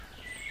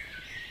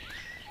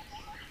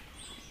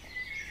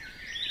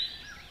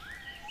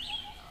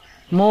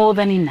More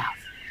Than Enough.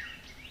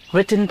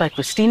 Written by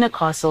Christina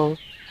Castle,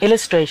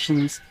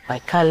 illustrations by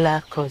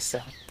Kala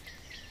Kosa.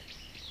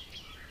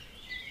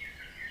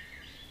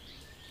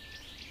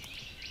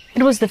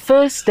 It was the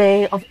first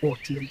day of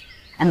autumn,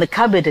 and the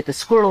cupboard at the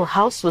squirrel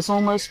house was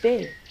almost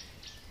bare.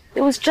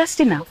 There was just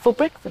enough for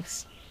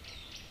breakfast.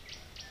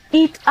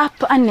 "Eat up,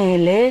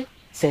 Anele,"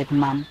 said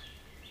Mum.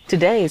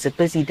 "Today is a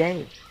busy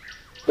day.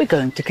 We're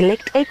going to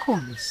collect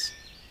acorns."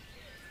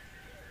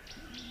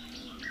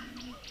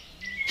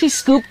 She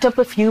scooped up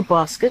a few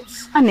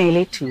baskets,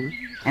 Anele too,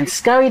 and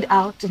scurried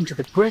out into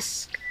the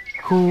brisk,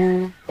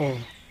 cool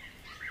air.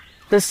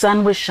 The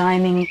sun was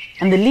shining,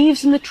 and the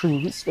leaves in the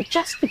trees were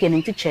just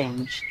beginning to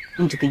change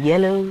into the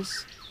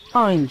yellows,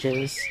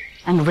 oranges,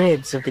 and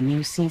reds of the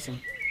new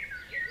season.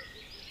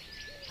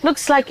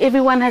 "Looks like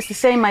everyone has the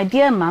same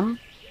idea, Mum,"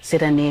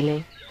 said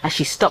Anele, as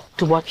she stopped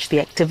to watch the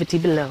activity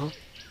below.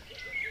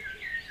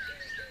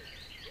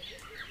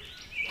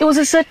 There was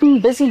a certain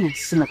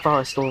busyness in the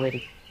forest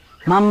already.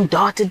 Mum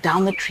darted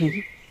down the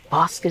tree,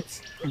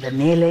 baskets and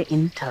Anele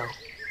in tow.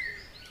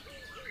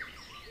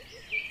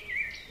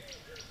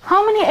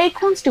 "How many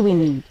acorns do we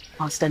need?"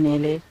 asked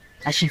Anele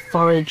as she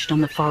foraged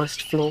on the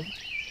forest floor.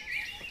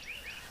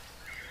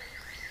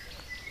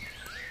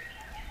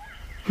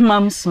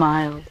 Mum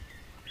smiled.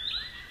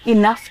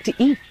 "Enough to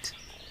eat.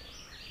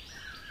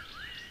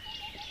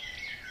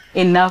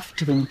 Enough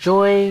to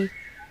enjoy.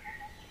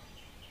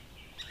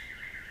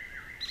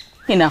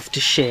 Enough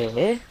to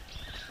share.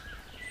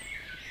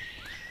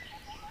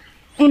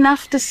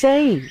 Enough to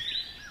save.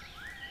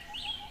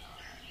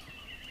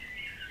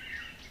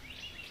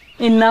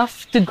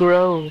 Enough to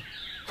grow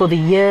for the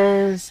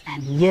years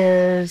and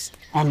years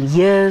and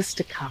years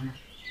to come."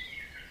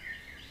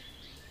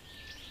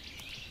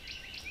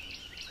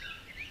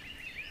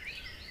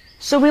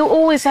 "So we'll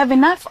always have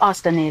enough?"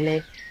 asked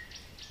Anele.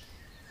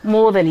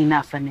 "More than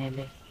enough,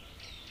 Anele.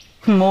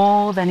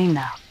 More than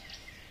enough."